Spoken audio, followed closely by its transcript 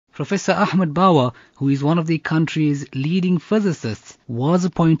Professor Ahmed Bawa, who is one of the country's leading physicists, was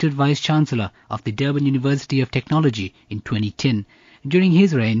appointed Vice-Chancellor of the Durban University of Technology in 2010. During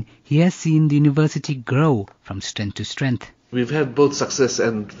his reign, he has seen the university grow from strength to strength. We've had both success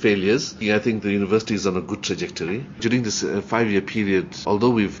and failures. I think the university is on a good trajectory. During this 5-year period,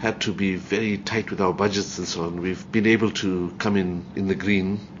 although we've had to be very tight with our budgets and so on, we've been able to come in the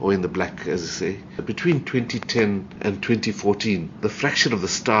green or in the black, as I say. Between 2010 and 2014, the fraction of the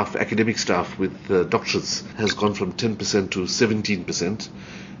staff, academic staff with doctorates, has gone from 10% to 17%.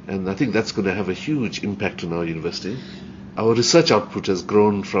 And I think that's going to have a huge impact on our university. Our research output has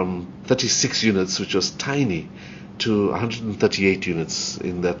grown from 36 units, which was tiny, to 138 units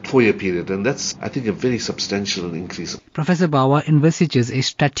in that 4-year period, and that's, I think, a very substantial increase. Professor Bawa envisages a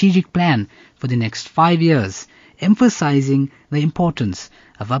strategic plan for the next 5 years, emphasizing the importance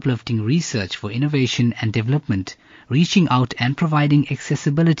of uplifting research for innovation and development, reaching out and providing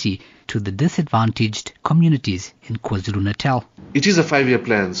accessibility to the disadvantaged communities in KwaZulu-Natal. It is a 5-year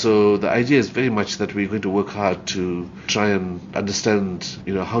plan, so the idea is very much that we're going to work hard to try and understand,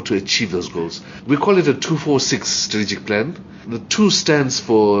 how to achieve those goals. We call it a 246 strategic plan. The 2 stands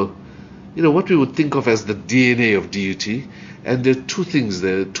for, what we would think of as the DNA of DUT, and there are 2 things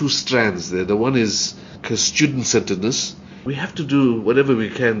there, 2 strands there. The one is student-centeredness. We have to do whatever we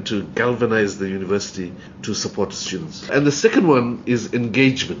can to galvanize the university to support students. And the second one is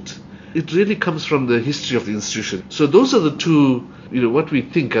engagement. It really comes from the history of the institution. So those are the 2, what we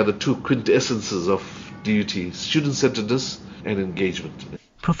think are the 2 quintessences of DUT, student-centeredness and engagement.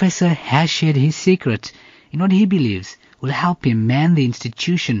 Professor has shared his secret in what he believes will help him man the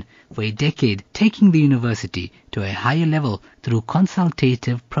institution for a decade, taking the university to a higher level through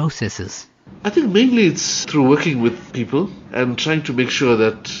consultative processes. I think mainly it's through working with people and trying to make sure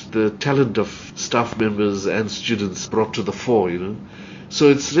that the talent of staff members and students brought to the fore, So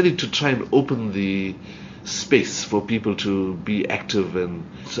it's really to try and open the space for people to be active, and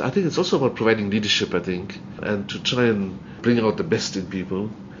so I think it's also about providing leadership, and to try and bring out the best in people,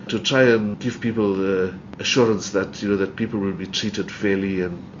 to try and give people the assurance that, that people will be treated fairly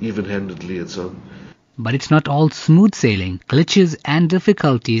and even-handedly and so on. But it's not all smooth sailing. Glitches and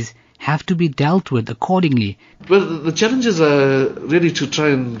difficulties have to be dealt with accordingly. Well, the challenges are really to try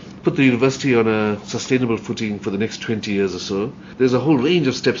and put the university on a sustainable footing for the next 20 years or so. There's a whole range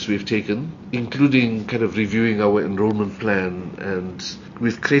of steps we've taken, including kind of reviewing our enrollment plan, and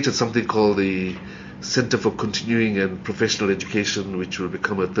we've created something called the Center for Continuing and Professional Education, which will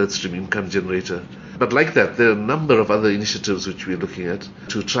become a third stream income generator. But like that, there are a number of other initiatives which we're looking at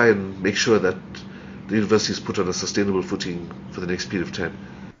to try and make sure that the university is put on a sustainable footing for the next period of time.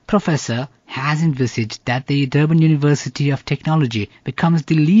 Professor has envisaged that the Durban University of Technology becomes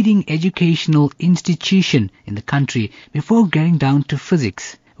the leading educational institution in the country before getting down to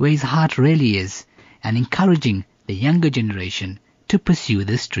physics, where his heart really is, and encouraging the younger generation to pursue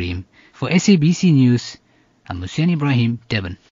this dream. For SABC News, I'm Hussein Ibrahim, Durban.